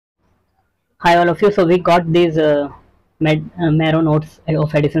Hi all of you. So we got these Marrow notes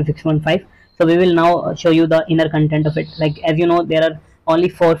of edition 6.5. So we will now show you the inner content of it. Like as you know, there are only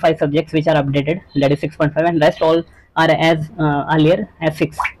 4 or 5 subjects which are updated. That is 6.5, and rest all are as earlier as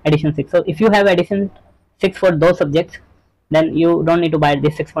 6 edition 6. So if you have edition 6 for those subjects, then you don't need to buy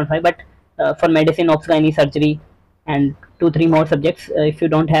this 6.5. But for medicine, obs, gynae, surgery, and 2 3 more subjects, if you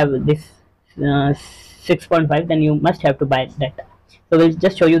don't have this 6.5, then you must have to buy that. So we'll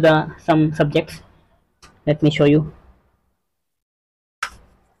just show you the some subjects. Let me show you.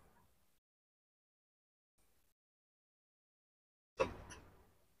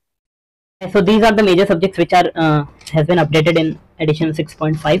 So these are the major subjects which are has been updated in edition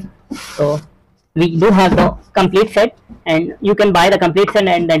 6.5. So we do have the complete set, and you can buy the complete set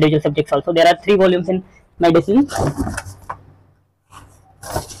and the individual subjects also. There are 3 volumes in medicine.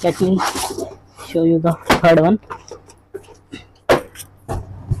 Let me show you the third one.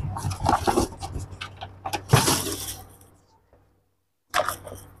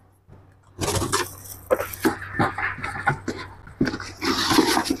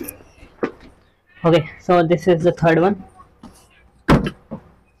 Okay, so this is the third one.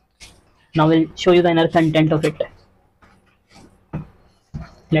 Now we'll show you the inner content of it.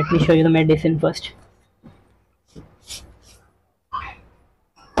 Let me show you the medicine first.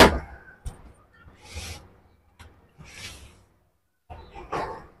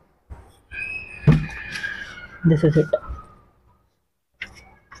 This is it.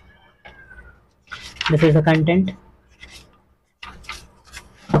 This is the content.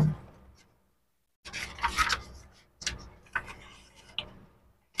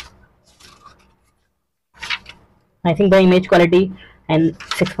 I think the image quality and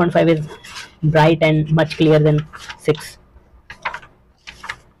 6.5 is bright and much clearer than 6.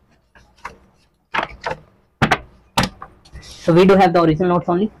 So we do have the original notes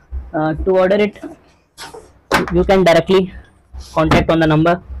only. To order it, you can directly contact on the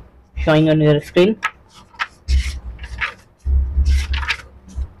number showing on your screen.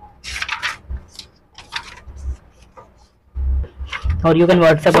 Or you can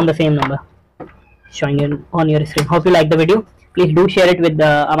WhatsApp on the same number showing on your screen. Hope you like the video. Please do share it with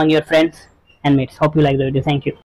among your friends and mates. Hope you like the video. Thank you.